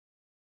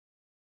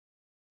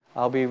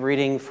I'll be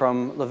reading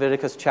from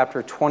Leviticus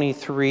chapter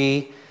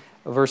 23,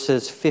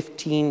 verses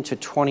 15 to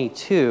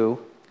 22.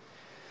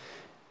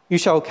 You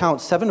shall count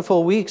 7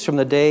 full weeks from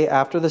the day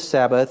after the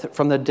Sabbath,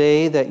 from the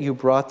day that you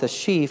brought the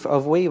sheaf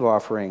of wave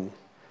offering. You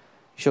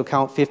shall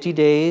count 50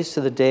 days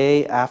to the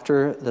day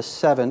after the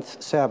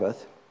 7th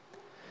Sabbath.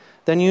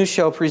 Then you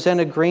shall present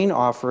a grain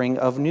offering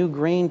of new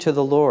grain to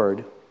the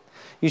Lord.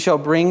 You shall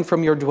bring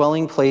from your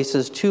dwelling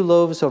places 2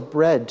 loaves of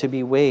bread to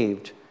be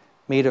waved,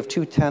 made of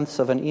 2/10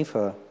 of an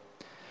ephah.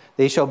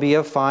 They shall be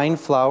of fine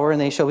flour,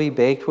 and they shall be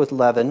baked with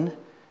leaven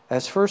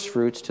as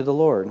firstfruits to the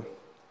Lord.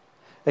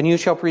 And you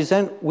shall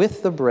present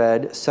with the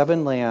bread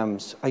 7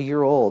 lambs, a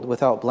year old,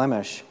 without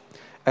blemish,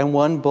 and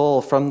 1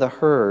 bull from the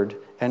herd,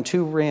 and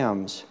 2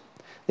 rams.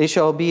 They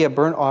shall be a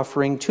burnt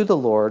offering to the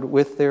Lord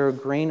with their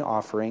grain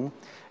offering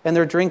and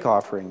their drink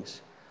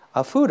offerings,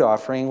 a food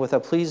offering with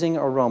a pleasing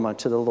aroma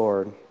to the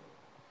Lord.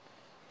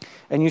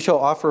 And you shall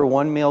offer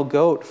 1 male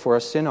goat for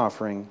a sin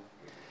offering,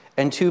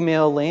 and 2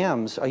 male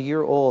lambs a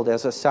year old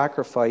as a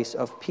sacrifice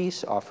of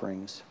peace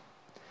offerings.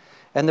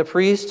 And the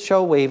priest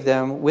shall wave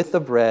them with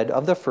the bread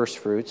of the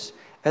firstfruits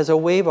as a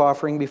wave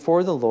offering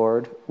before the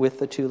Lord with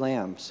the 2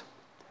 lambs.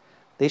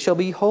 They shall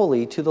be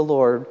holy to the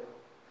Lord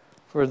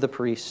for the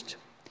priest,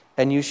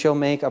 and you shall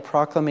make a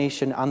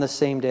proclamation on the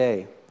same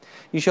day.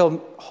 You shall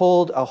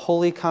hold a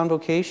holy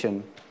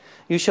convocation.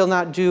 You shall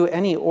not do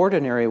any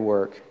ordinary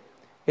work.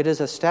 It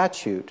is a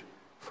statute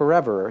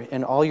forever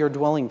in all your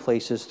dwelling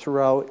places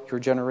throughout your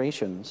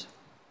generations.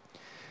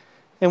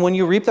 And when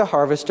you reap the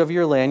harvest of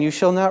your land, you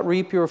shall not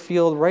reap your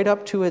field right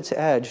up to its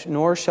edge,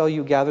 nor shall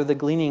you gather the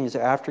gleanings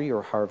after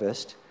your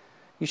harvest.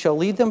 You shall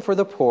leave them for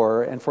the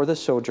poor and for the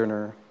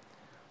sojourner.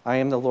 I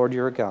am the Lord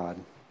your God.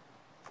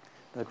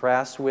 The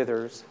grass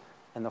withers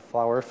and the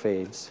flower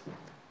fades,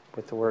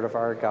 but the word of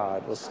our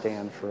God will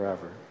stand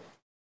forever.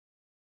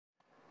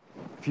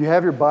 If you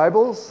have your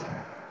Bibles,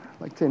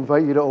 I'd like to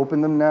invite you to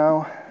open them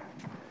now.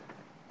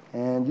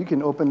 And you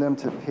can open them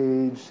to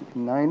page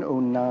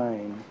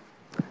 909.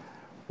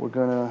 We're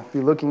going to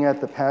be looking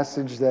at the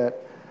passage that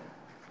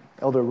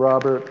Elder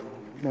Robert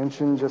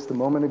mentioned just a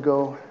moment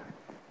ago.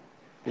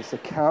 This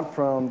account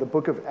from the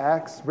book of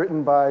Acts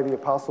written by the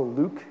Apostle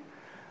Luke.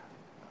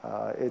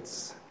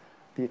 It's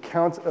the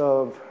account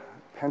of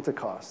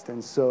Pentecost.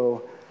 And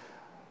so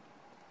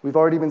we've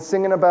already been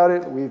singing about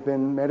it. We've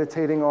been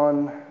meditating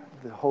on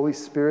the Holy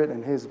Spirit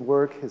and His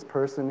work, His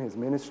person, His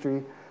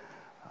ministry.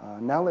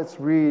 Now let's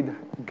read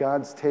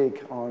God's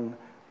take on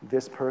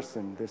this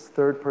person, this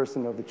third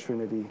person of the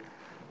Trinity,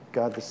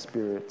 God the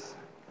Spirit.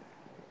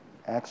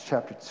 Acts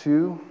chapter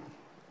 2,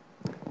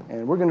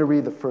 and we're going to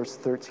read the first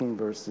 13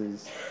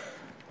 verses.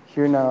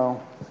 Hear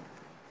now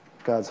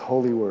God's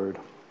holy word.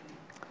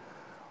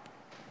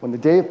 When the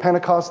day of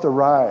Pentecost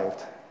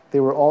arrived, they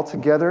were all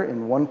together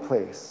in one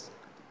place.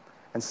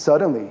 And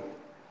suddenly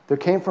there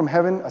came from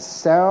heaven a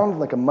sound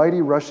like a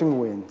mighty rushing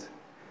wind,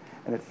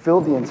 and it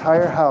filled the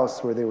entire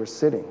house where they were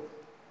sitting.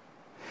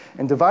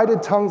 And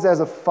divided tongues as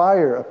of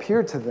fire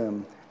appeared to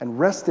them and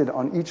rested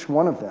on each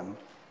one of them.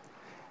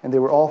 And they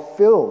were all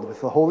filled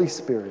with the Holy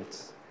Spirit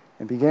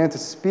and began to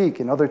speak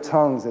in other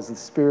tongues as the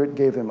Spirit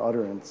gave them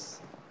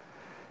utterance.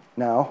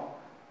 Now,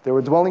 there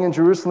were dwelling in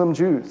Jerusalem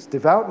Jews,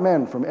 devout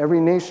men from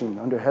every nation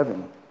under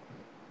heaven.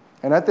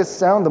 And at this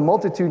sound the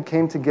multitude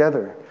came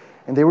together,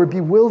 and they were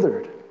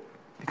bewildered,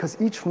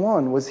 because each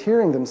one was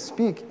hearing them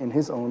speak in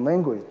his own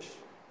language.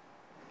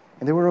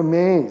 And they were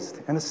amazed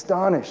and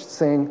astonished,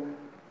 saying,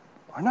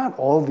 "Are not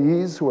all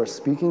these who are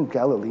speaking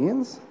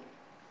Galileans?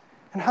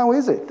 And how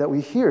is it that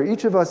we hear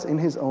each of us in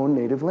his own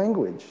native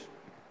language?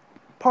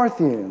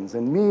 Parthians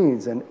and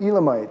Medes and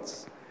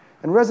Elamites,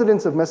 and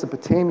residents of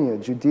Mesopotamia,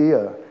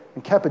 Judea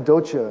and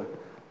Cappadocia,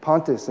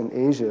 Pontus and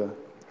Asia,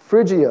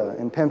 Phrygia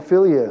and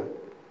Pamphylia,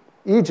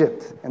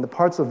 Egypt and the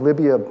parts of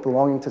Libya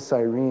belonging to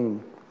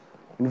Cyrene,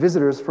 and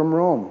visitors from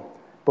Rome,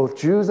 both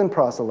Jews and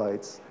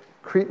proselytes,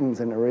 Cretans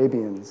and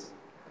Arabians.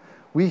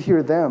 We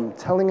hear them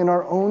telling in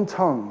our own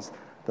tongues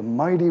the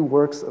mighty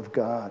works of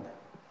God."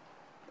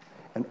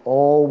 And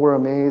all were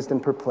amazed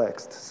and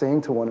perplexed,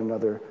 saying to one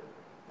another,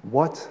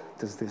 "What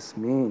does this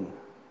mean?"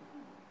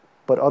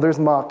 But others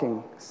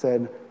mocking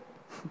said,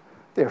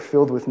 "They are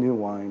filled with new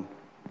wine."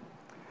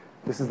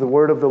 This is the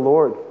word of the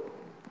Lord.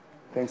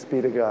 Thanks be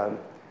to God.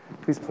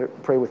 Please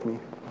pray with me.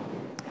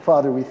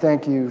 Father, we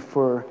thank you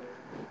for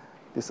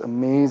this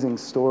amazing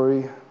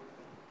story.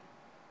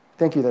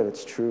 Thank you that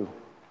it's true.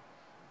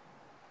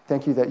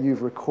 Thank you that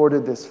you've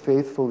recorded this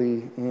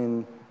faithfully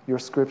in your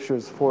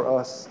scriptures for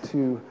us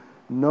to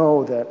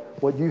know that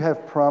what you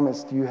have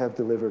promised, you have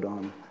delivered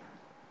on.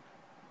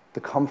 The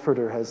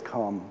Comforter has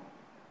come.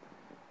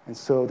 And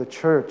so the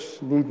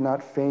church need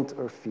not faint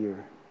or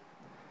fear.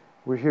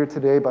 We're here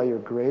today by your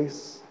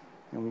grace,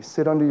 and we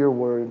sit under your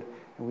word,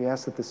 and we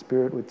ask that the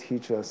Spirit would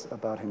teach us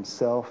about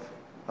himself,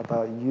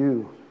 about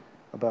you,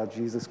 about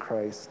Jesus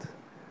Christ.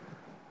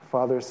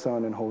 Father,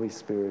 Son, and Holy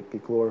Spirit, be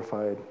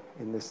glorified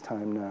in this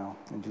time now.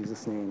 In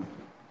Jesus' name,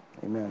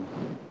 amen.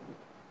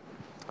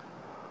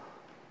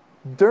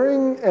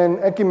 During an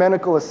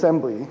ecumenical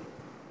assembly,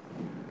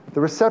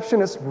 The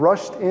receptionist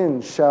rushed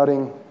in,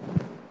 shouting,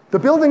 "The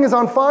building is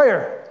on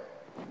fire!"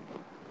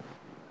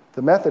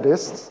 The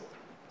Methodists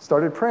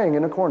started praying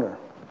in a corner.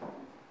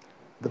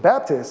 The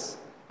Baptists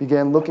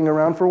began looking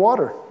around for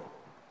water.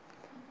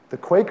 The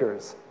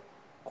Quakers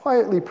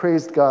quietly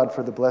praised God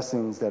for the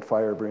blessings that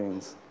fire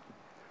brings.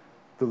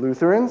 The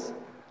Lutherans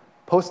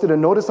posted a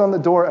notice on the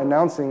door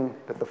announcing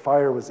that the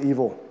fire was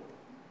evil.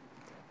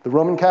 The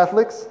Roman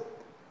Catholics,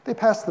 they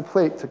passed the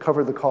plate to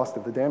cover the cost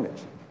of the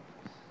damage.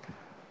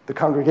 The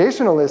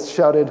Congregationalists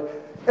shouted,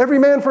 "Every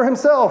man for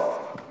himself!"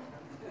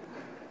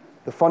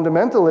 The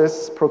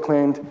Fundamentalists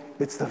proclaimed,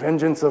 "It's the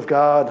vengeance of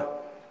God."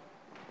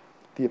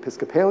 The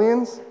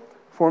Episcopalians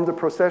formed a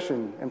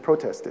procession and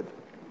protested.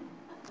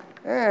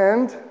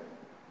 And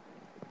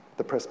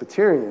the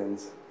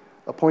Presbyterians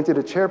appointed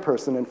a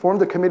chairperson and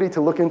formed a committee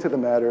to look into the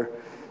matter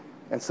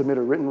and submit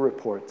a written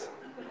report.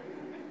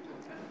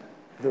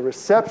 The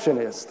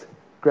receptionist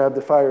grabbed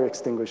the fire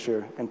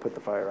extinguisher and put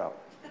the fire out.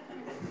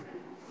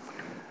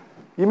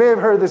 You may have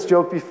heard this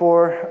joke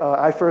before.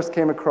 I first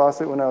came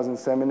across it when I was in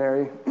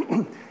seminary.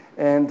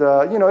 And,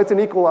 it's an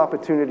equal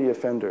opportunity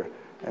offender.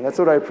 And that's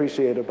what I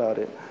appreciate about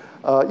it.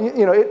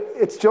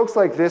 It's jokes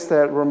like this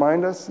that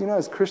remind us,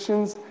 as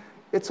Christians,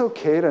 it's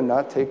okay to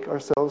not take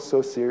ourselves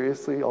so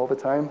seriously all the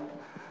time.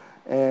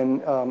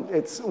 And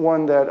it's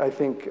one that I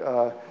think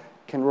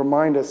can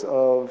remind us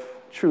of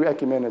true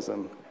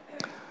ecumenism.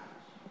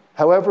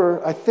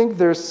 However, I think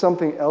there's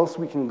something else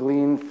we can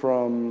glean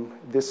from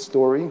this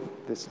story,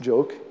 this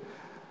joke.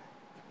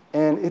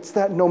 And it's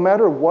that no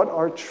matter what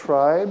our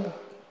tribe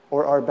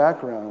or our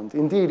background,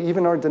 indeed,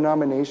 even our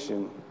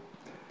denomination,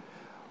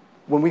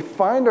 when we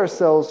find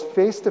ourselves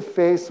face to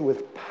face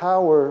with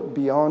power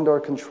beyond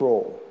our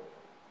control,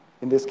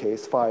 in this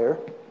case, fire,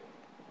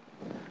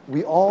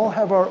 we all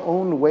have our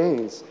own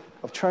ways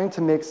of trying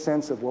to make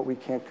sense of what we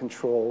can't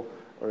control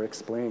or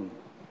explain.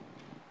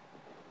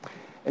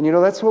 And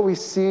that's what we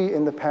see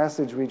in the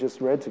passage we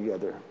just read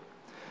together.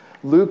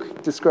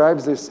 Luke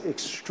describes this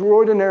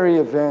extraordinary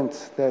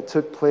event that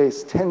took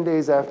place 10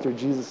 days after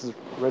Jesus'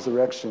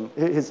 resurrection,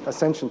 his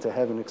ascension to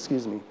heaven,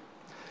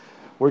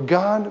 where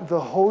God, the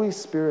Holy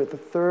Spirit, the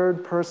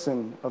third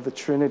person of the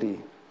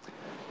Trinity,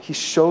 he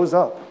shows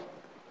up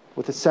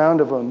with the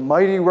sound of a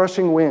mighty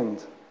rushing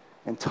wind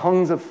and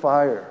tongues of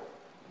fire.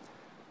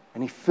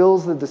 And he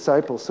fills the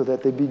disciples so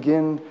that they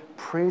begin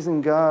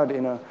praising God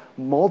in a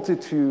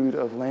multitude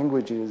of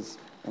languages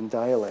and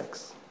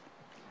dialects.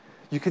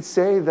 You could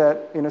say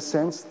that, in a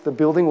sense, the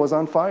building was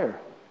on fire,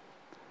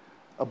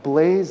 a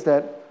blaze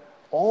that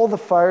all the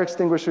fire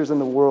extinguishers in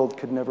the world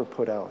could never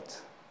put out.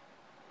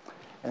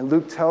 And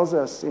Luke tells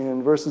us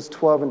in verses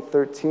 12 and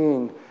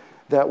 13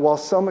 that while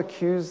some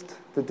accused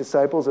the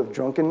disciples of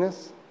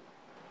drunkenness,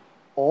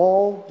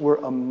 all were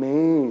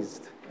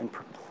amazed and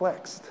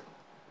perplexed,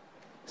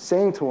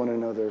 saying to one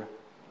another,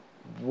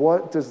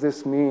 "What does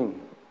this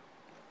mean?"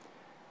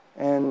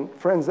 And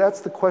friends, that's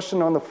the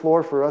question on the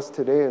floor for us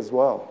today as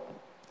well.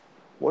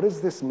 What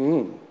does this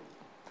mean?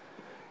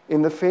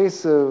 In the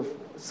face of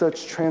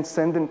such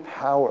transcendent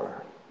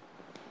power,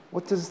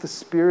 what does the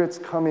Spirit's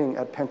coming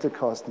at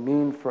Pentecost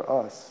mean for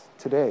us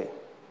today?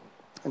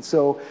 And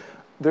so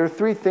there are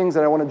three things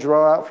that I want to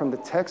draw out from the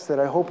text that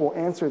I hope will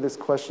answer this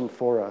question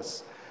for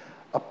us.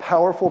 A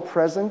powerful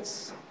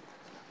presence,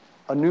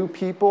 a new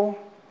people,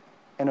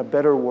 and a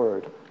better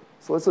word.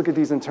 So let's look at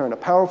these in turn. A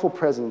powerful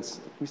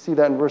presence. We see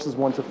that in verses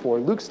 1 to 4.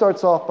 Luke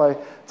starts off by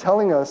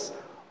telling us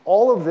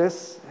all of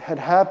this had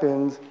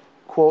happened,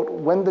 quote,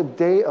 when the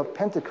day of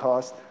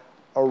Pentecost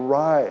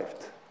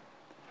arrived.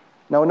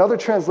 Now, another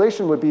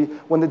translation would be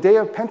when the day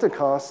of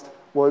Pentecost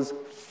was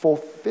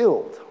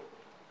fulfilled.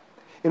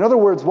 In other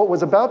words, what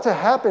was about to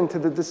happen to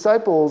the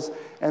disciples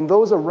and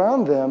those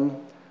around them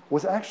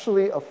was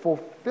actually a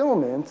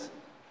fulfillment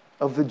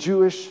of the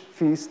Jewish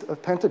feast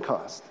of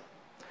Pentecost.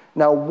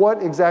 Now,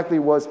 what exactly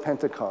was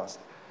Pentecost?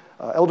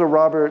 Elder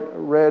Robert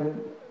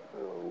read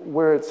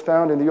where it's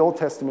found in the Old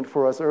Testament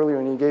for us earlier,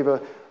 and he gave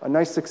a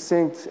nice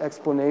succinct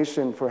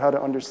explanation for how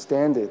to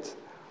understand it.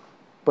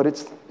 But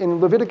it's in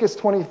Leviticus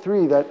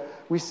 23 that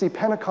we see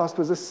Pentecost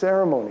was a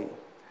ceremony.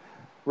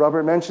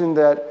 Robert mentioned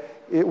that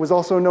it was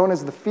also known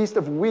as the Feast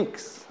of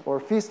Weeks, or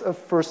Feast of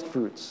First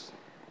Fruits.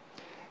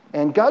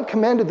 And God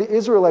commanded the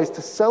Israelites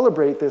to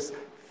celebrate this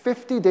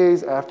 50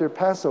 days after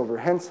Passover,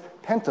 hence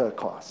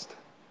Pentecost,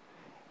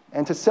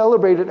 and to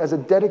celebrate it as a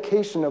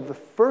dedication of the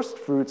first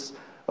fruits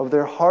of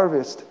their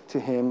harvest to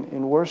him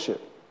in worship.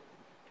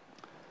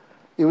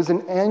 It was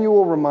an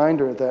annual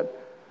reminder that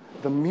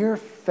the mere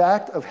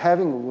fact of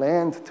having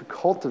land to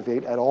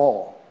cultivate at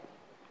all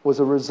was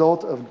a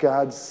result of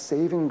God's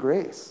saving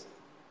grace.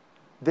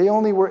 They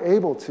only were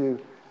able to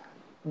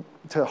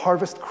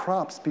harvest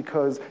crops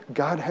because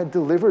God had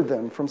delivered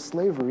them from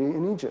slavery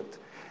in Egypt.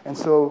 And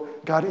so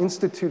God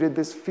instituted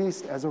this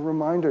feast as a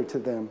reminder to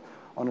them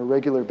on a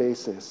regular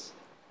basis.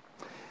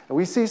 And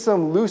we see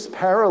some loose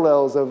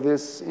parallels of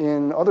this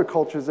in other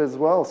cultures as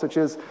well, such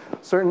as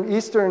certain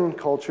Eastern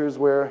cultures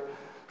where,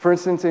 for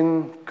instance,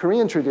 in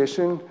Korean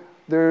tradition,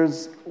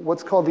 there's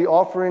what's called the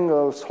offering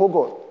of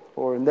sogot,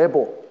 or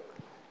nebo.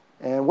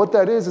 And what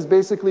that is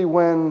basically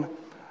when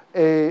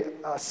a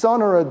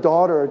son or a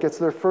daughter gets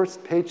their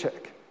first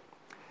paycheck.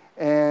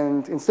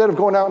 And instead of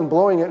going out and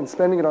blowing it and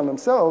spending it on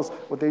themselves,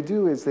 what they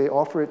do is they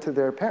offer it to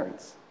their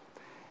parents.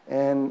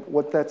 And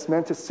what that's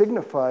meant to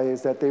signify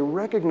is that they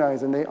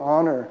recognize and they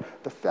honor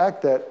the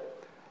fact that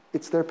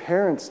it's their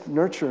parents'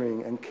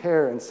 nurturing and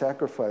care and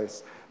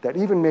sacrifice that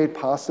even made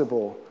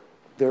possible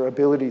their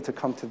ability to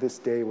come to this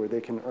day where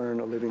they can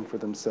earn a living for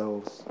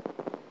themselves.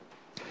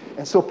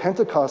 And so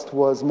Pentecost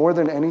was, more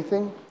than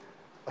anything,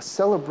 a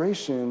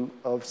celebration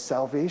of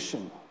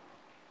salvation.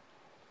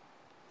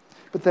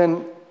 But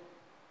then,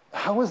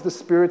 how is the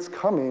Spirit's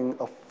coming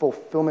a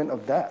fulfillment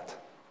of that?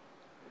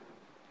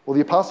 Well,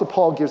 the Apostle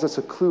Paul gives us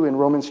a clue in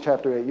Romans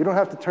chapter 8. You don't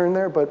have to turn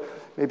there, but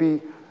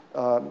maybe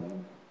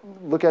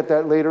look at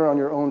that later on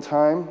your own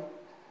time.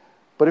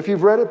 But if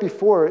you've read it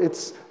before,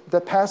 it's the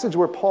passage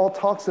where Paul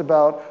talks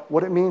about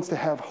what it means to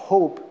have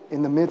hope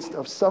in the midst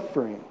of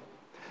suffering.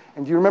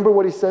 And do you remember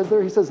what he says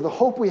there? He says, the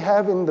hope we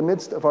have in the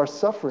midst of our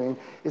suffering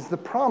is the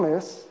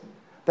promise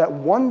that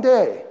one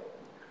day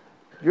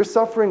your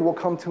suffering will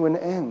come to an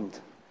end.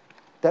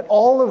 That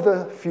all of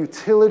the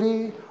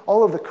futility,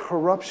 all of the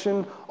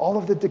corruption, all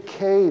of the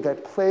decay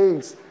that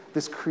plagues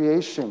this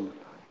creation,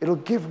 it'll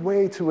give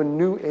way to a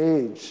new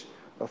age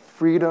of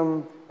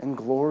freedom and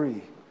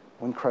glory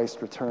when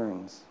Christ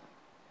returns.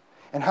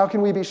 And how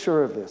can we be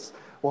sure of this?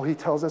 Well, he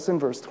tells us in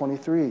verse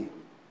 23,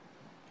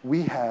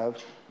 we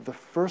have the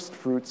first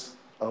fruits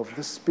of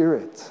the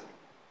Spirit.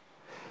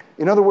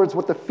 In other words,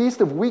 what the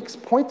Feast of Weeks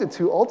pointed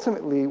to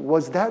ultimately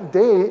was that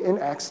day in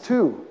Acts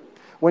 2,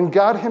 when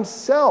God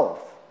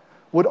himself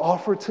would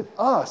offer to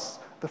us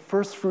the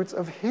first fruits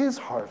of his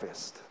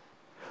harvest,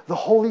 the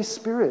Holy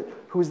Spirit,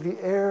 who is the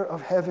heir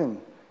of heaven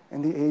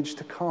and the age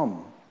to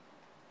come.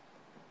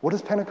 What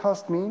does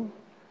Pentecost mean?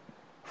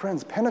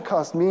 Friends,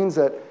 Pentecost means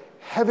that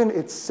heaven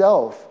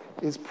itself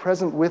is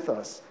present with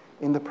us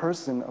in the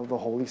person of the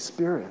Holy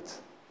Spirit.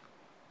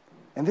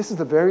 And this is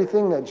the very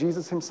thing that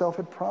Jesus himself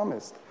had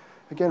promised.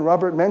 Again,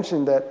 Robert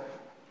mentioned that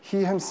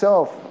he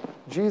himself,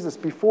 Jesus,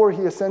 before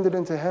he ascended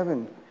into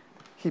heaven,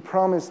 he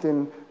promised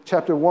in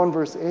chapter 1,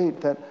 verse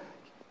 8, that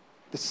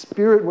the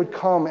Spirit would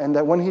come and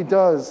that when he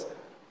does,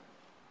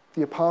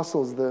 the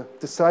apostles, the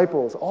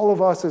disciples, all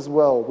of us as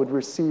well would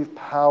receive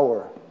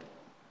power.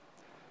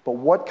 But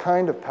what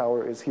kind of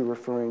power is he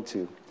referring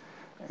to?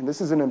 And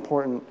this is an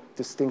important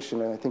distinction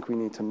that I think we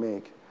need to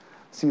make.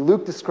 See,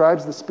 Luke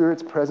describes the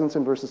Spirit's presence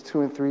in verses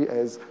 2 and 3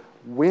 as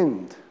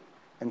wind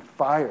and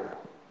fire.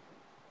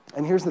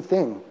 And here's the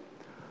thing.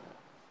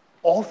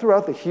 All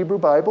throughout the Hebrew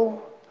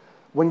Bible,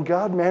 when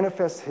God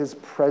manifests his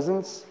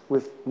presence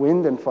with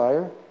wind and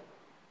fire,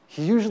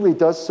 he usually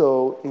does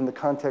so in the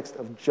context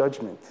of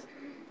judgment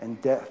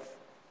and death.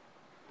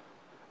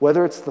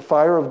 Whether it's the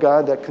fire of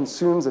God that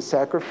consumes a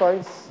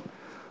sacrifice,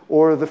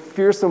 or the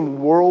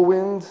fearsome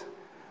whirlwind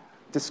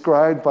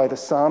described by the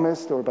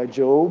psalmist or by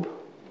Job,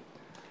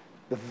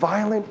 the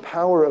violent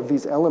power of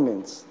these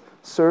elements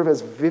serve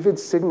as vivid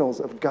signals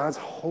of God's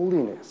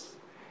holiness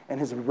and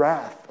his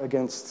wrath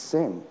against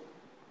sin.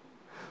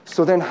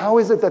 So then how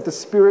is it that the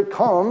Spirit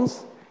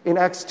comes in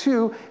Acts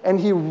 2 and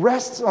he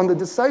rests on the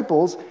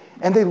disciples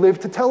and they live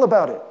to tell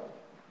about it?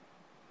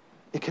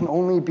 It can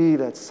only be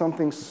that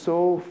something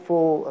so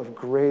full of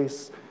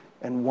grace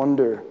and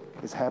wonder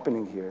is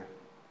happening here.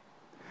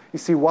 You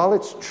see, while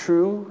it's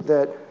true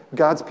that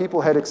God's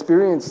people had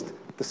experienced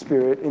the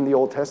Spirit in the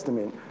Old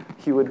Testament,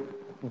 he would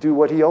do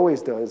what he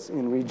always does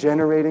in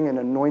regenerating and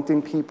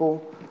anointing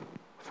people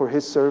for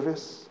his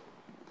service.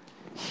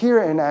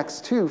 Here in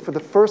Acts 2, for the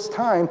first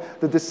time,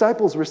 the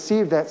disciples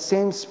received that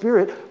same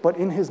Spirit, but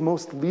in his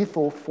most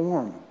lethal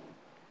form.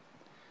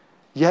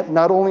 Yet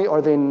not only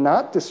are they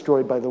not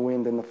destroyed by the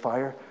wind and the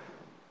fire,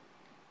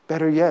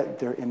 better yet,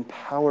 they're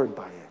empowered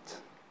by it.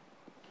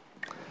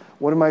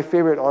 One of my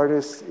favorite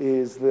artists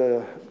is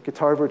the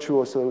guitar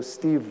virtuoso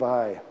Steve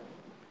Vai.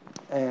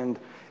 And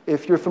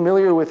if you're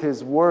familiar with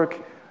his work,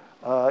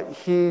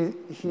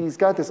 he's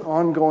got this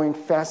ongoing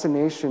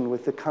fascination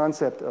with the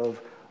concept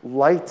of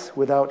light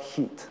without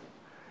heat.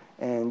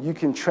 And you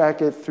can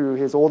track it through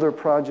his older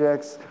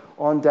projects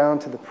on down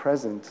to the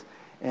present.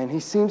 And he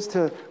seems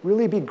to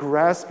really be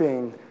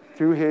grasping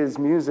through his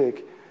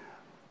music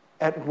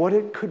at what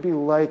it could be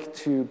like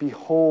to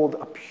behold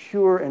a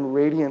pure and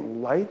radiant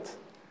light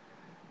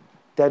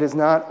that is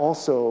not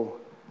also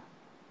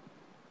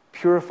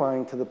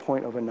purifying to the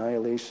point of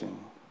annihilation.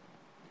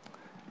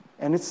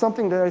 And it's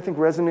something that I think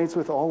resonates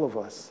with all of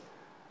us.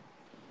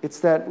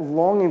 It's that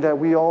longing that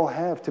we all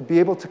have to be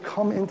able to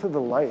come into the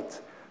light,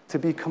 to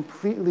be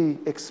completely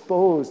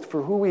exposed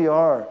for who we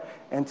are,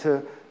 and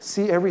to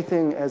see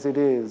everything as it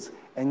is,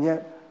 and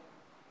yet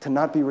to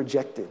not be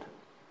rejected,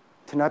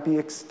 to not be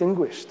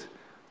extinguished,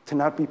 to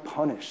not be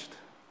punished.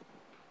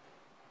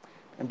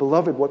 And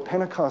beloved, what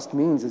Pentecost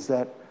means is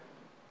that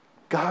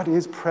God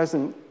is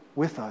present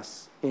with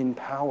us in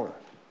power.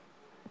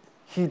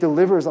 He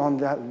delivers on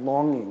that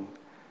longing.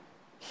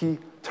 He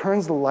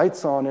turns the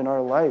lights on in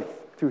our life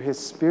through his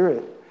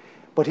Spirit,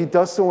 but he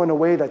does so in a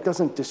way that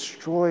doesn't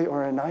destroy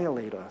or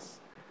annihilate us,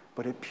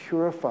 but it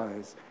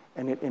purifies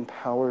and it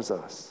empowers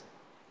us.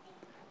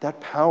 That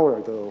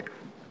power, though,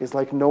 is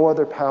like no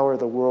other power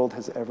the world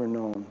has ever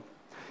known.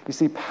 You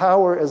see,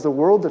 power, as the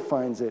world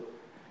defines it,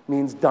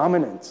 means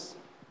dominance,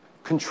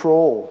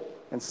 control,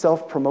 and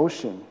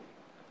self-promotion.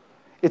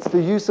 It's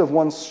the use of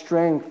one's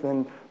strength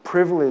and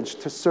privilege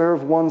to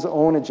serve one's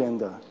own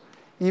agenda,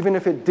 even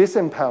if it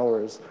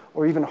disempowers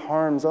or even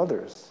harms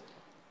others.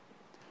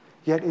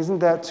 Yet, isn't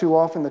that too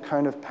often the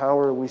kind of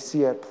power we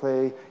see at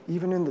play,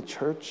 even in the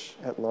church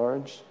at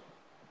large?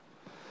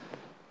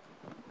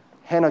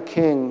 Hannah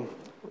King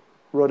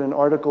wrote an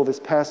article this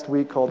past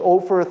week called "Oh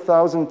for a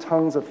Thousand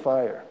Tongues of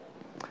Fire."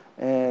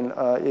 And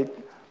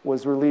it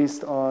was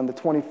released on the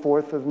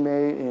 24th of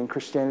May in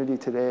Christianity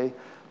Today.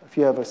 If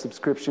you have a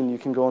subscription, you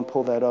can go and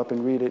pull that up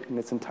and read it in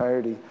its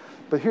entirety.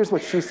 But here's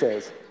what she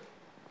says.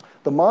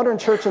 The modern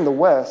church in the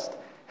West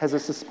has a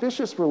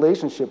suspicious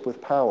relationship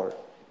with power.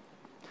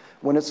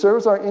 When it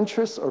serves our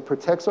interests or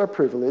protects our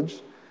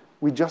privilege,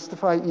 we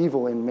justify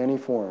evil in many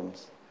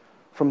forms,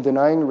 from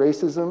denying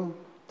racism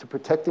to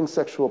protecting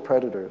sexual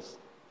predators.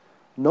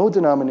 No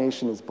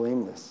denomination is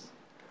blameless.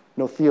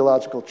 No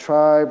theological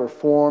tribe or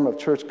form of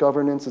church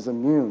governance is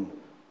immune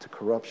to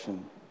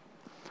corruption.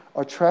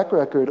 Our track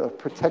record of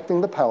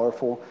protecting the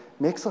powerful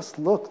makes us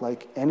look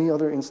like any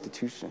other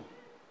institution.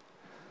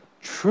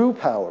 True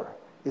power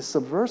is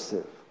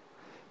subversive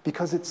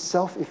because it's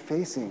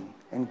self-effacing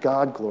and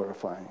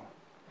God-glorifying.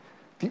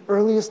 The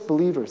earliest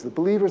believers, the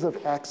believers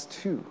of Acts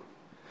 2,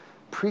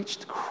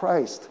 preached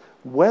Christ,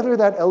 whether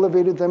that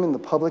elevated them in the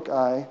public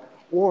eye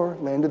or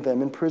landed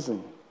them in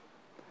prison.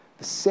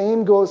 The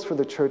same goes for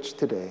the church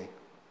today.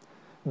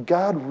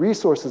 God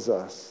resources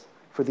us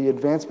for the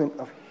advancement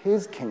of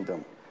His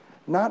kingdom,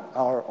 not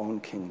our own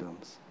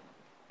kingdoms.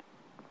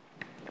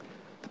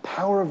 The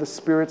power of the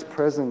Spirit's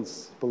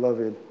presence,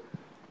 beloved,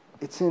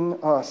 it's in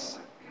us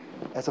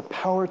as a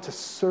power to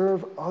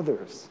serve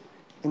others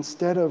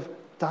instead of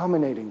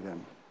dominating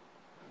them,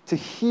 to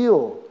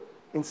heal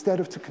instead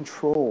of to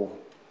control,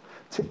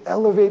 to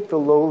elevate the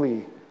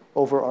lowly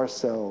over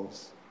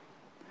ourselves.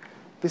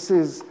 This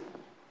is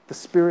the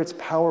Spirit's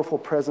powerful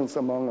presence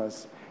among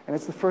us. And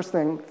it's the first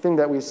thing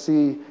that we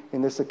see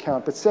in this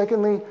account. But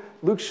secondly,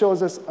 Luke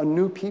shows us a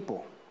new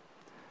people.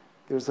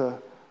 There's a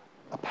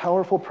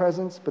powerful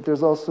presence, but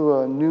there's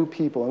also a new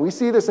people. And we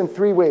see this in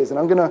three ways. And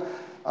I'm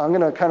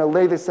gonna kind of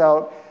lay this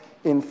out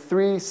in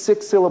 3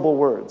 6-syllable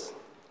words.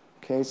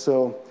 Okay,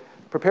 so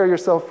prepare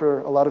yourself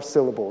for a lot of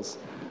syllables.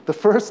 The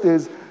first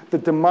is the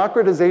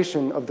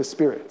democratization of the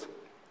Spirit.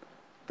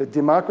 The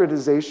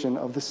democratization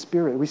of the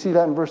Spirit. We see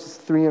that in verses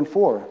 3 and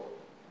 4.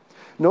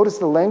 Notice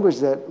the language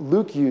that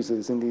Luke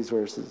uses in these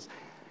verses.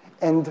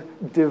 And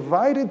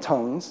divided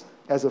tongues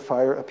as a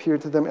fire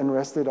appeared to them and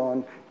rested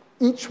on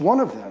each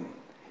one of them.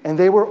 And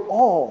they were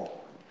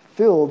all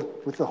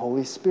filled with the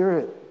Holy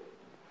Spirit.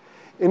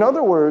 In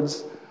other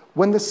words,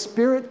 when the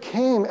Spirit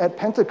came at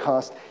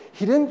Pentecost,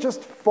 He didn't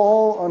just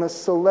fall on a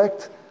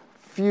select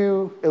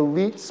few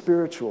elite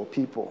spiritual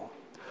people,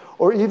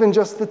 or even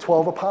just the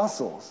 12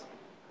 apostles.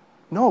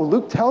 No,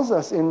 Luke tells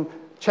us in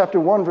chapter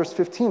 1, verse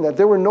 15, that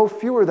there were no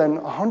fewer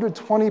than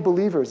 120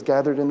 believers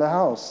gathered in the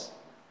house.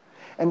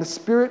 And the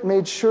Spirit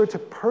made sure to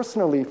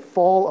personally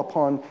fall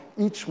upon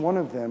each one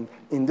of them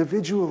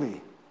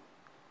individually.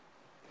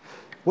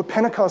 What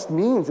Pentecost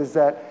means is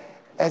that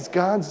as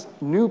God's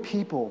new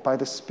people by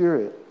the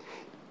Spirit,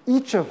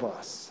 each of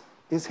us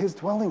is His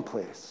dwelling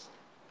place.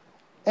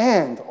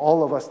 And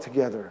all of us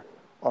together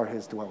are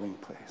His dwelling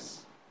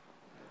place.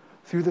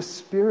 Through the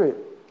Spirit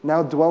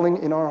now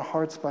dwelling in our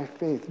hearts by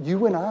faith,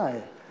 you and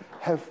I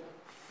have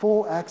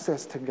full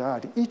access to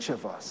God, each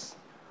of us,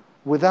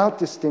 without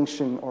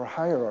distinction or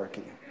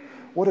hierarchy.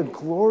 What a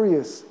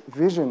glorious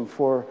vision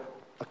for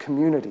a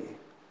community.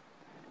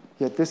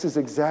 Yet this is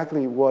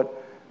exactly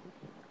what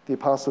the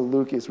Apostle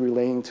Luke is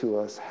relaying to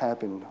us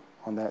happened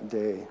on that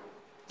day.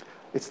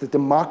 It's the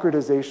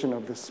democratization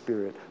of the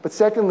Spirit. But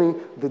secondly,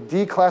 the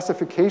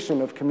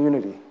declassification of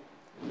community.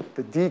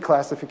 The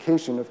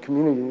declassification of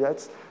community.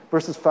 That's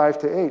verses 5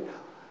 to 8.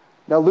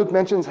 Now, Luke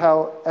mentions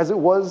how, as it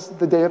was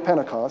the day of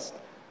Pentecost,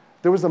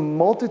 there was a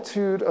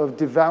multitude of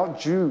devout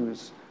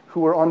Jews who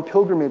were on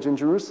pilgrimage in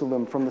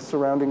Jerusalem from the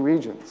surrounding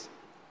regions.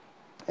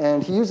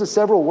 And he uses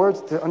several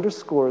words to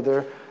underscore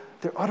their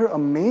utter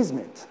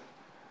amazement,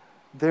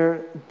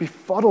 their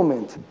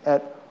befuddlement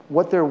at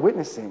what they're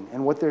witnessing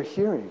and what they're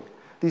hearing.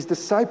 These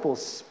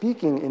disciples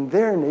speaking in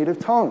their native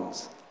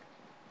tongues.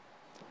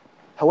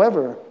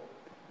 However,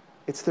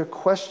 it's their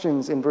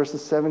questions in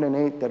verses 7 and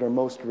 8 that are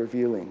most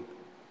revealing.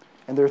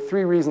 And there are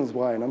 3 reasons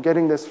why, and I'm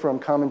getting this from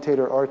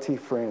commentator R.T.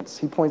 France.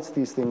 He points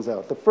these things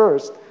out. The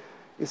first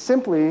is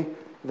simply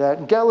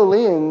that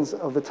Galileans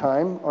of the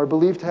time are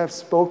believed to have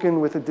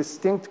spoken with a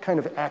distinct kind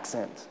of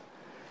accent.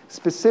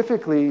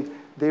 Specifically,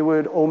 they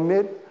would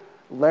omit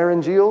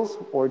laryngeals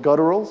or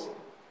gutturals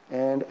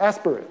and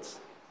aspirates.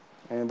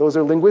 And those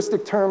are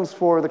linguistic terms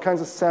for the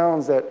kinds of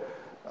sounds that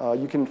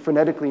you can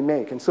phonetically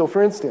make. And so,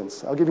 for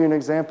instance, I'll give you an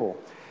example.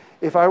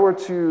 If I were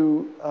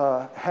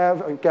to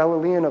have a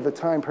Galilean of the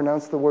time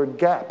pronounce the word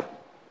gap,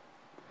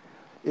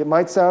 It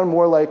might sound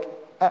more like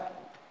ah.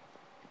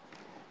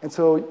 And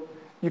so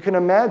you can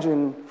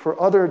imagine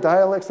for other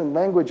dialects and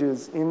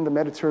languages in the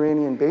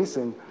Mediterranean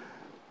basin,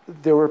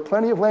 there were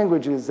plenty of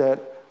languages that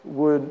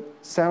would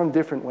sound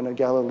different when a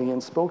Galilean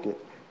spoke it.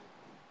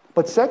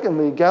 But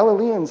secondly,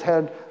 Galileans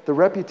had the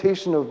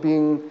reputation of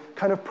being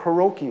kind of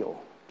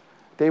parochial.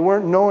 They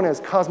weren't known as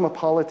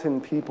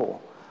cosmopolitan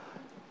people.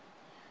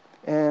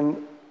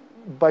 And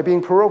by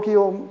being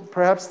parochial,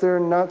 perhaps they're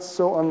not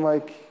so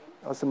unlike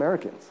us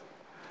Americans.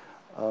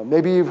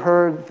 Maybe you've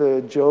heard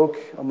the joke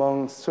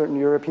among certain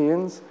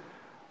Europeans,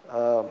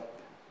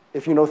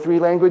 if you know 3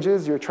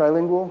 languages, you're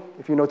trilingual.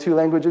 If you know 2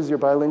 languages, you're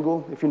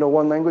bilingual. If you know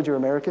 1 language, you're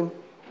American.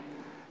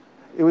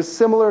 It was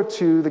similar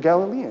to the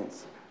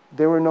Galileans.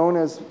 They were known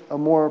as a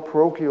more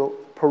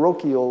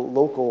parochial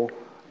local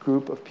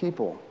group of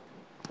people.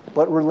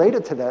 But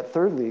related to that,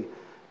 thirdly,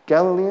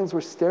 Galileans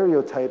were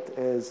stereotyped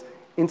as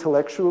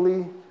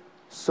intellectually,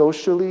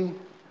 socially,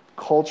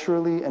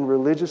 culturally, and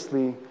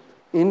religiously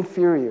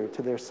inferior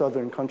to their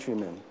southern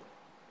countrymen.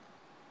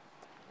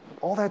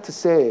 All that to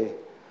say,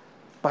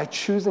 by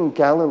choosing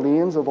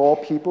Galileans of all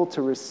people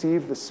to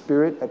receive the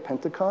Spirit at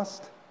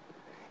Pentecost,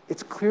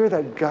 it's clear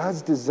that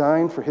God's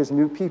design for his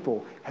new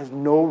people has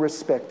no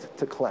respect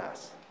to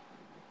class.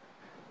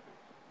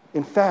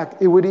 In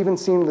fact, it would even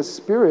seem the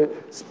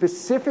Spirit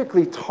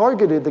specifically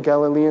targeted the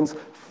Galileans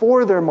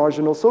for their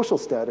marginal social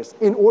status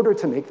in order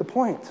to make the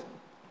point.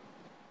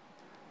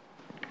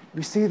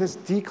 We see this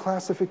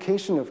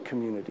declassification of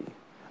community.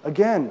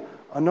 Again,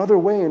 another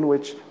way in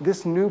which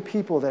this new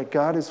people that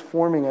God is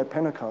forming at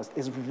Pentecost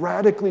is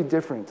radically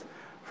different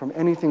from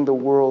anything the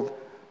world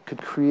could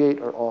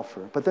create or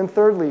offer. But then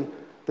thirdly,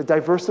 the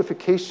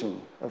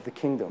diversification of the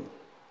kingdom.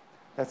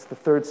 That's the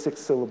third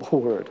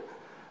 6-syllable word.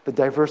 The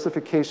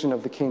diversification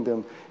of the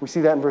kingdom. We see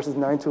that in verses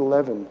 9 to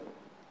 11.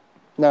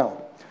 Now,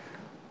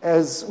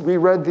 as we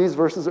read these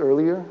verses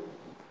earlier,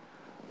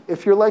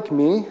 if you're like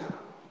me,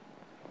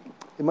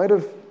 it might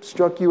have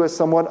struck you as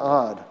somewhat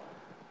odd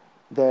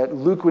that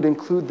Luke would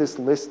include this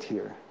list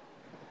here.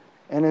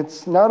 And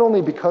it's not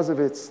only because of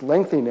its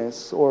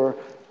lengthiness or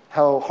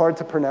how hard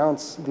to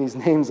pronounce these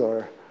names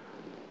are,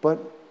 but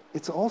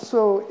it's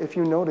also, if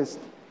you notice,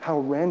 how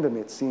random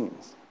it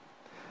seems.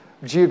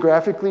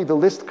 Geographically, the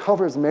list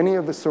covers many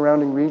of the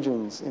surrounding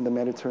regions in the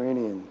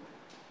Mediterranean,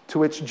 to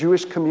which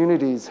Jewish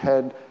communities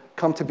had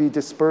come to be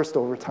dispersed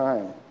over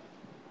time.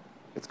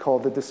 It's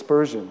called the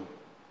dispersion.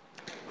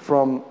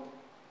 From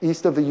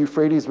east of the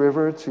Euphrates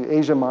River to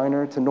Asia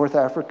Minor to North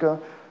Africa,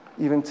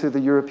 even to the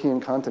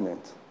European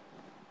continent.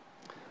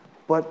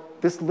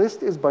 But this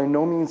list is by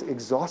no means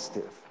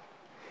exhaustive.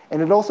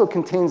 And it also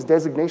contains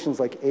designations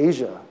like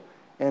Asia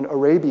and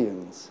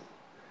Arabians,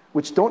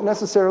 which don't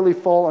necessarily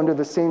fall under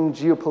the same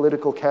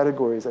geopolitical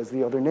categories as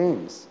the other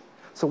names.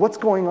 So what's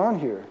going on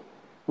here?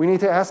 We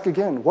need to ask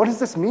again, what does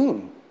this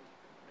mean?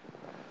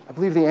 I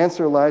believe the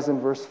answer lies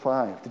in verse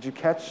 5. Did you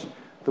catch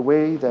the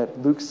way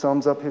that Luke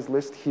sums up his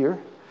list here?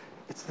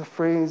 It's the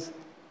phrase,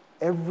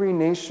 every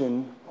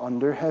nation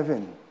under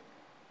heaven.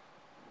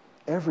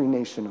 Every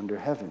nation under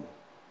heaven.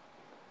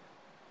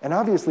 And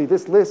obviously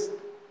this list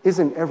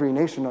isn't every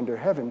nation under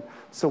heaven,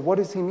 so what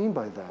does he mean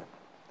by that?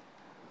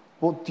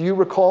 Well, do you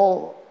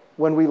recall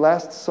when we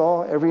last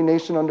saw every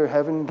nation under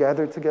heaven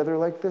gathered together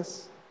like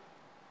this?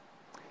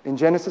 In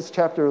Genesis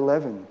chapter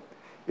 11,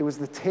 it was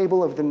the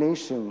table of the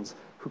nations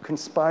who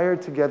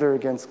conspired together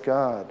against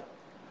God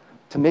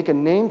to make a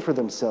name for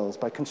themselves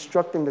by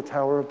constructing the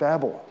Tower of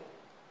Babel,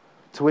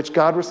 to which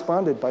God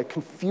responded by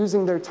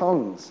confusing their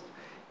tongues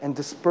and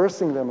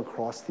dispersing them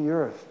across the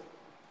earth.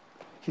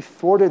 He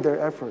thwarted their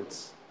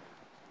efforts.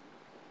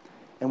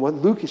 And what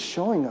Luke is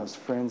showing us,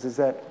 friends, is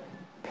that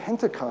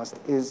Pentecost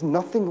is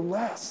nothing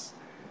less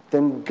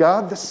than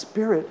God the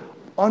Spirit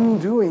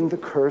undoing the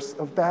curse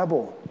of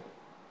Babel.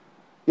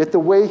 Yet the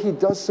way he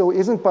does so he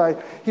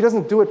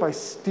doesn't do it by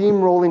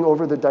steamrolling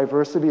over the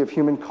diversity of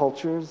human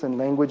cultures and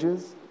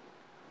languages.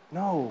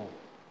 No.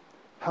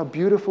 How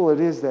beautiful it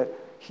is that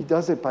he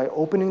does it by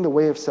opening the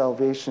way of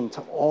salvation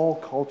to all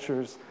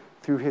cultures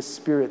through his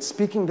Spirit,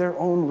 speaking their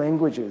own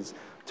languages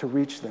to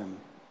reach them.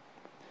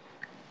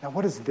 Now,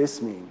 what does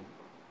this mean?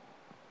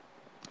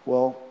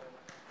 Well,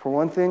 for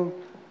one thing,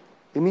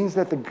 it means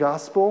that the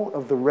gospel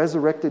of the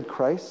resurrected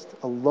Christ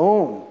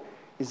alone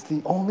is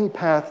the only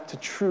path to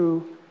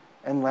true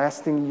and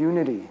lasting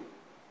unity.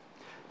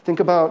 Think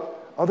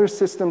about other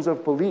systems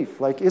of belief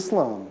like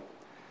Islam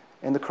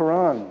and the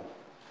Quran,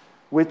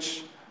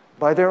 which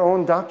by their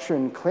own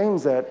doctrine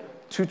claims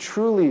that to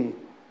truly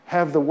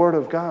have the Word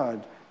of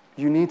God,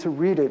 you need to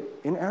read it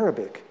in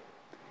Arabic.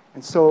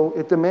 And so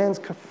it demands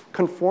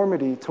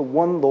conformity to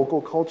one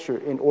local culture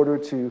in order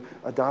to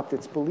adopt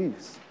its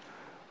beliefs.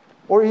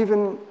 Or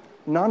even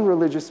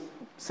non-religious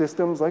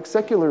systems like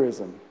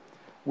secularism,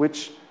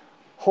 which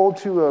hold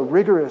to a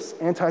rigorous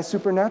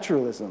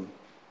anti-supernaturalism,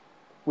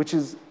 which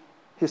is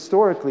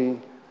historically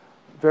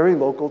very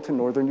local to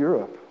Northern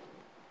Europe.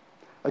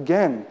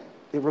 Again,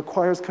 it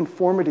requires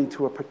conformity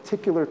to a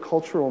particular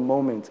cultural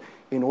moment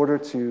in order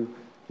to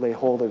lay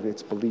hold of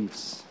its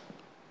beliefs.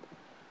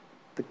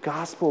 The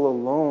gospel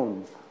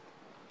alone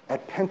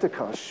at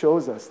Pentecost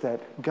shows us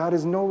that God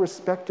is no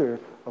respecter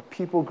of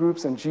people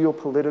groups and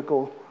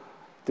geopolitical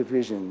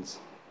divisions.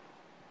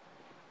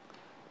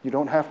 You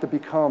don't have to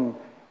become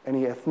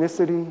any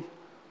ethnicity.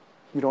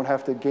 You don't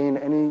have to gain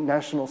any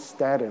national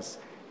status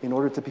in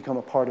order to become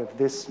a part of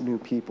this new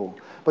people.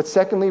 But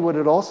secondly, what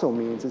it also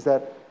means is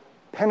that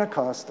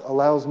Pentecost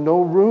allows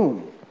no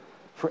room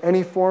for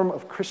any form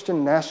of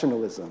Christian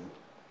nationalism,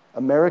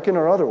 American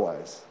or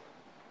otherwise.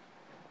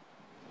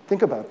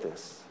 Think about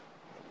this.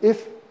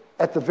 If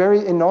at the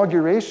very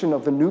inauguration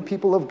of the new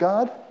people of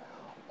God,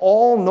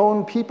 all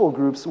known people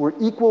groups were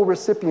equal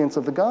recipients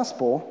of the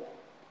gospel,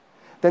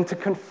 then to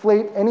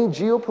conflate any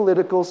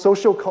geopolitical,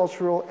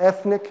 sociocultural,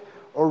 ethnic,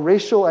 or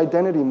racial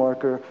identity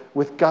marker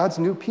with God's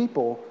new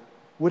people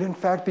would in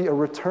fact be a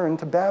return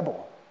to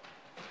Babel.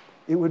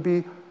 It would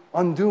be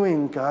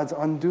undoing God's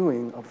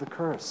undoing of the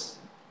curse.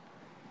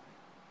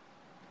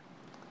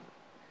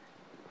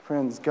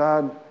 Friends,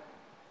 God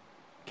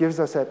gives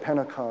us at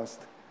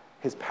Pentecost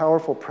his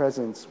powerful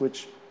presence,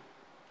 which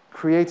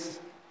creates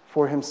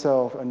for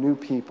himself a new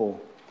people.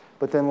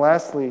 But then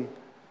lastly,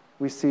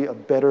 we see a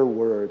better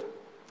word,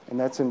 and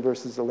that's in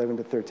verses 11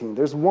 to 13.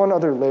 There's one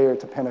other layer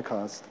to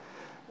Pentecost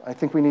I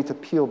think we need to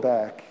peel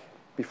back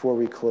before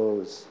we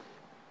close.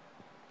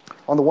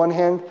 On the one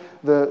hand,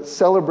 the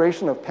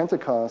celebration of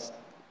Pentecost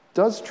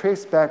does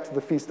trace back to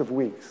the Feast of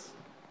Weeks.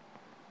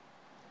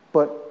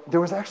 But there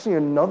was actually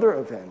another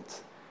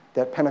event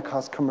that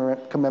Pentecost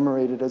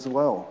commemorated as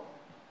well.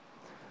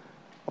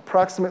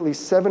 Approximately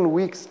 7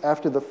 weeks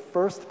after the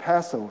first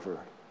Passover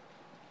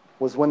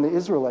was when the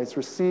Israelites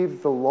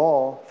received the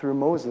law through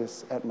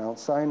Moses at Mount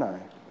Sinai.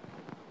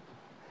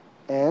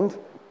 And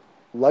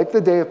like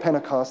the day of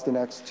Pentecost in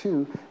Acts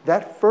 2,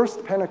 that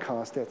first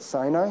Pentecost at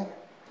Sinai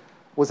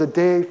was a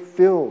day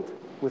filled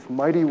with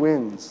mighty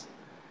winds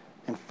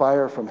and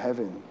fire from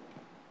heaven.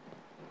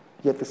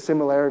 Yet the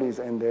similarities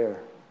end there.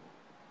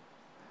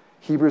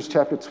 Hebrews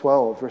chapter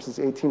 12, verses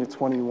 18 to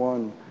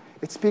 21,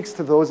 it speaks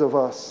to those of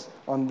us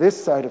on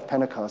this side of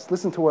Pentecost.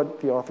 Listen to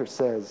what the author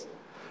says.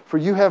 For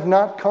you have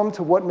not come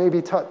to what may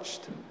be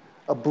touched,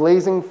 a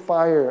blazing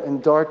fire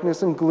and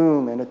darkness and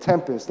gloom and a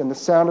tempest and the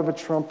sound of a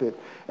trumpet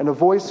and a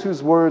voice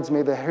whose words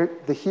may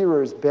the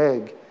hearers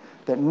beg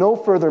that no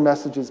further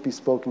messages be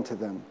spoken to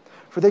them.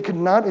 For they could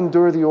not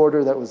endure the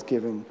order that was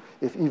given.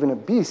 If even a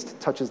beast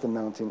touches the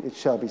mountain, it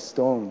shall be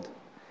stoned.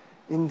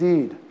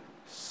 Indeed,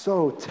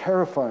 so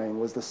terrifying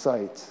was the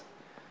sight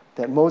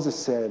that Moses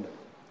said,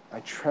 I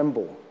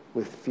tremble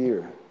with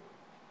fear.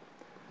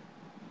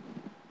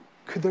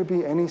 Could there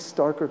be any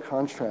starker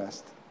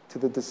contrast to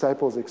the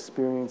disciples'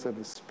 experience of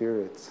the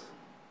Spirit?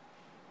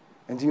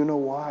 And do you know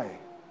why?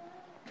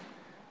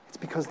 It's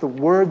because the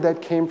word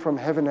that came from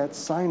heaven at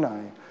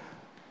Sinai,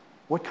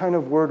 what kind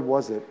of word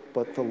was it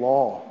but the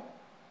law?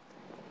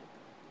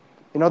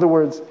 In other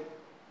words,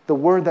 the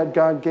word that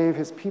God gave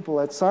his people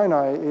at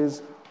Sinai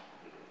is,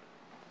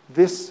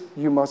 this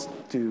you must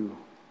do.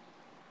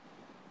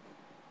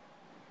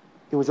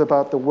 It was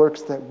about the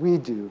works that we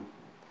do.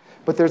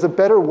 But there's a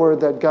better word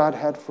that God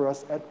had for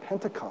us at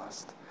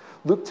Pentecost.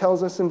 Luke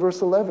tells us in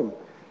verse 11,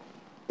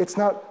 it's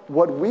not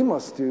what we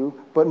must do,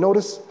 but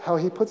notice how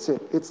he puts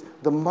it. It's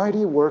the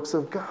mighty works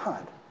of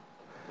God.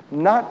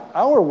 Not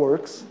our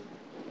works,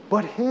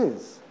 but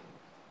his.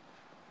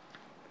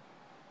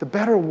 The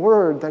better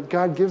word that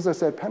God gives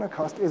us at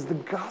Pentecost is the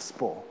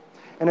gospel.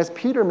 And as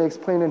Peter makes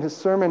plain in his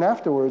sermon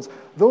afterwards,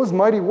 those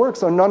mighty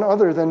works are none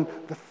other than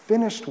the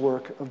finished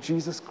work of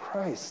Jesus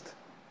Christ,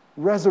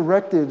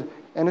 resurrected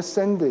and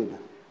ascended.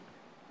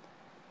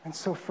 And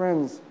so,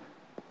 friends,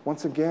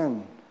 once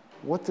again,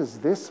 what does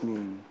this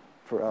mean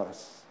for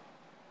us?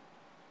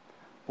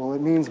 Well,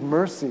 it means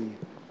mercy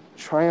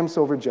triumphs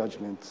over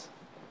judgment.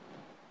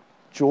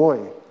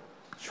 Joy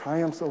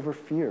triumphs over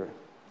fear.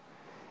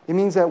 It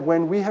means that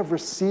when we have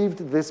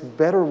received this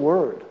better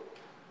word,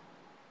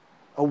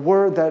 a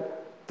word that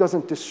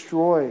doesn't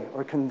destroy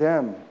or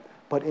condemn,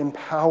 but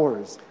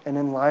empowers and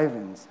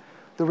enlivens,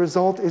 the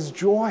result is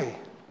joy.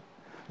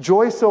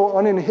 Joy so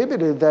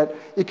uninhibited that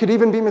it could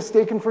even be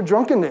mistaken for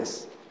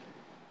drunkenness.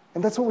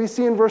 And that's what we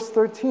see in verse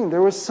 13.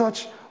 There was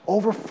such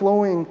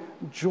overflowing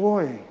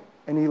joy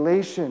and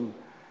elation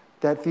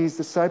that these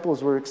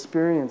disciples were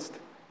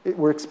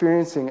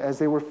experiencing as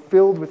they were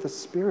filled with the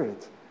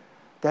Spirit,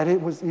 that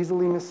it was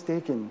easily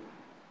mistaken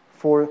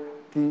for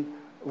the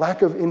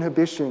lack of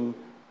inhibition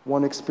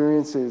one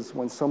experiences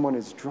when someone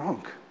is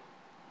drunk.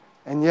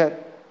 And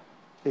yet,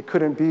 it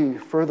couldn't be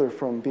further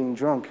from being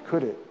drunk,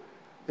 could it?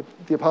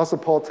 The Apostle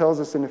Paul tells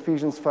us in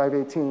Ephesians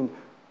 5:18,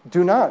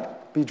 do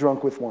not be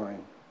drunk with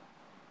wine,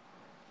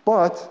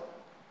 but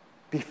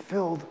be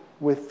filled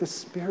with the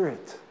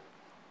Spirit.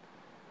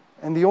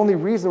 And the only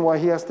reason why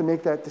he has to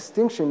make that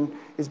distinction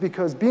is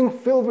because being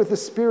filled with the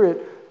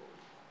Spirit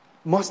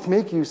must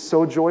make you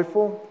so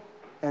joyful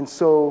and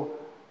so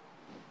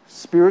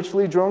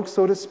spiritually drunk,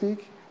 so to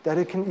speak, that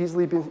it can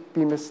easily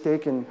be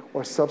mistaken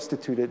or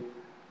substituted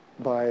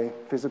by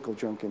physical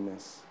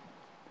drunkenness.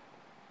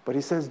 But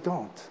he says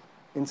don't.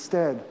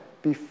 Instead,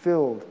 be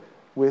filled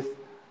with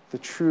the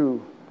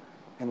true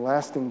and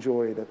lasting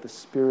joy that the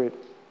Spirit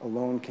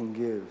alone can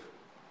give.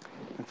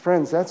 And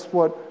friends, that's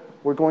what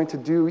we're going to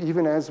do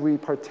even as we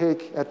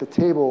partake at the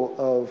table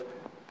of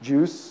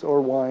juice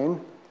or wine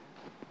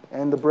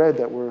and the bread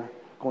that we're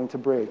going to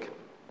break.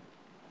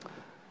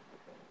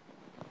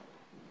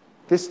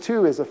 This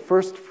too is a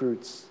first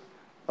fruits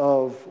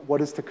of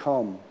what is to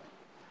come.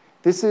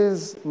 This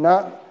is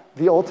not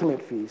the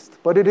ultimate feast,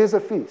 but it is a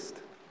feast.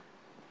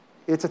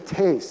 It's a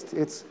taste.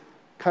 It's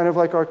kind of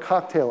like our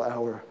cocktail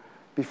hour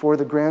before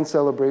the grand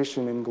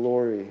celebration in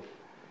glory.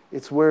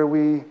 It's where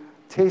we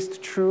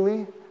taste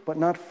truly, but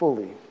not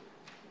fully,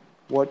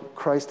 what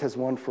Christ has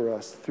won for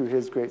us through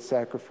his great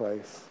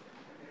sacrifice.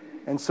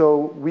 And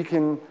so we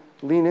can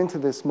lean into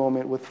this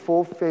moment with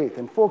full faith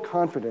and full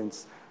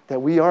confidence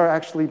that we are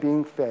actually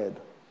being fed.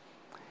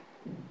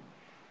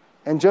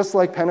 And just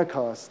like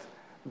Pentecost,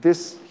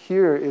 this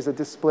here is a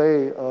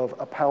display of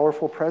a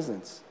powerful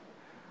presence.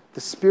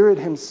 The Spirit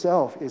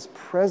himself is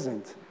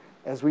present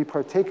as we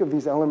partake of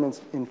these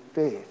elements in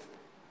faith,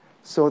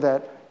 so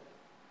that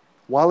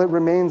while it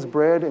remains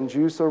bread and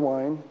juice or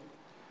wine,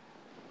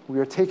 we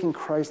are taking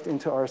Christ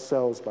into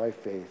ourselves by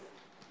faith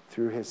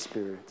through his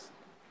Spirit.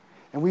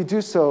 And we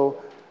do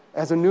so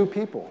as a new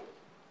people.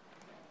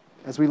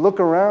 As we look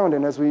around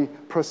and as we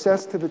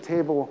process to the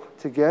table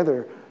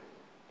together,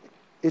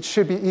 it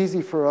should be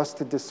easy for us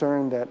to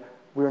discern that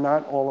we're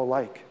not all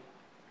alike,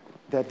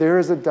 that there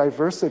is a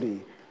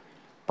diversity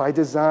by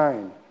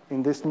design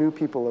in this new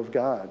people of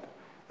God,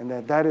 and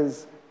that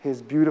is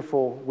his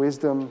beautiful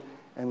wisdom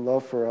and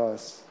love for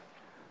us.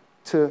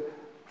 To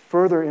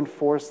further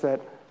enforce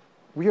that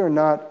we are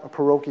not a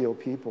parochial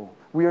people.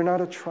 We are not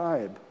a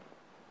tribe.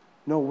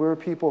 No, we're a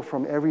people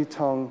from every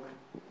tongue,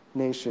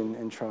 nation,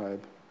 and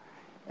tribe.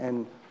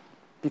 And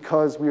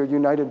because we are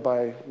united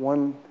by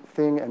one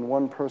thing and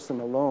one person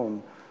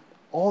alone,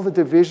 all the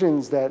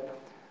divisions that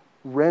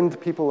rend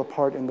people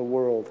apart in the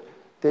world,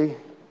 they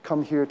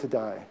come here to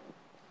die.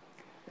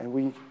 And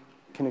we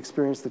can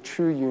experience the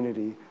true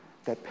unity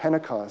that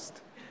Pentecost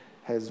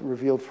has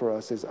revealed for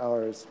us is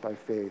ours by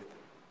faith.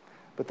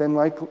 But then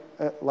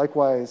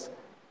likewise,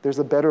 there's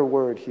a better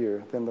word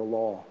here than the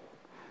law.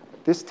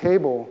 This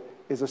table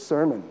is a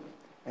sermon,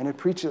 and it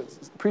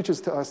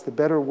preaches to us the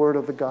better word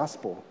of the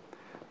gospel.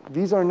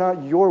 These are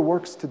not your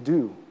works to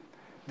do.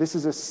 This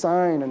is a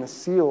sign and a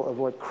seal of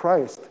what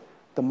Christ,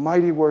 the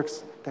mighty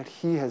works that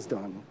he has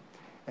done.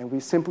 And we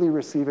simply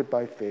receive it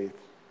by faith.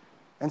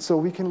 And so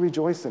we can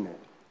rejoice in it.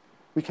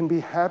 We can be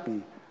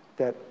happy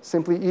that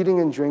simply eating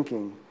and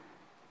drinking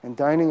and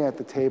dining at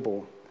the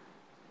table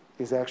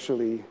is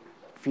actually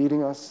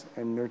feeding us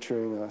and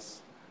nurturing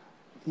us,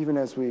 even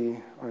as we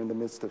are in the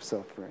midst of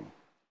suffering.